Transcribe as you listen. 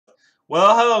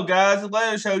Well, hello guys,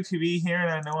 legoshowtv here, and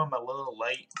I know I'm a little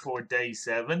late for day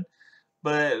 7,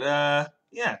 but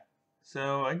yeah.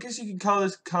 So I guess you could call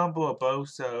this a combo of both.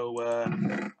 So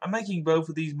I'm making both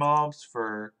of these mobs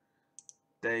for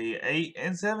day 8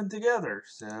 and 7 together.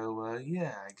 So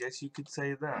yeah, I guess you could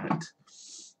say that.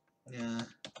 Yeah,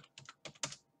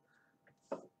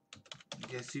 I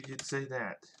guess you could say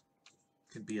that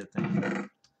could be a thing.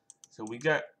 So we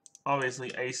got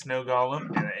obviously a snow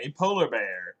golem and a polar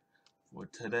bear for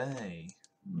today.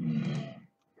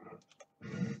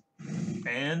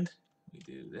 And we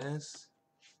do this.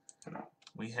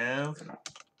 We have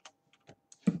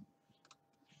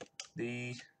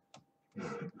the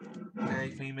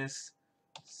very famous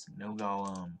snow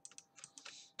golem.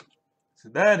 So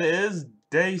that is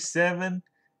day 7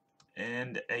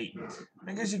 and 8.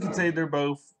 I guess you could say they're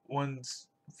both one's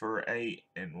for 8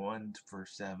 and one's for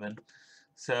 7.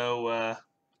 So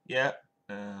yeah,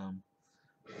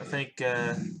 I think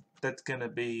that's gonna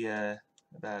be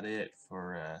about it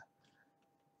for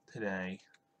today.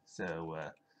 So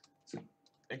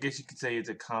I guess you could say it's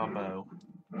a combo,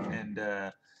 and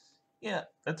yeah,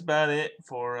 that's about it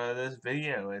for this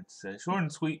video. It's short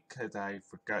and sweet because I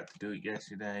forgot to do it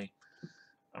yesterday.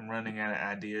 I'm running out of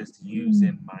ideas to use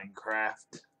in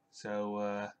Minecraft.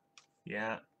 So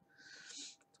yeah,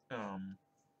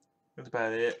 that's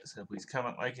about it. So please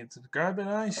comment, like, and subscribe, and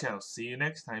I shall see you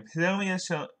next time. Tell me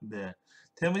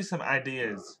some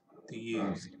ideas to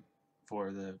use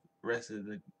for the rest of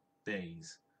the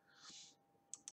days.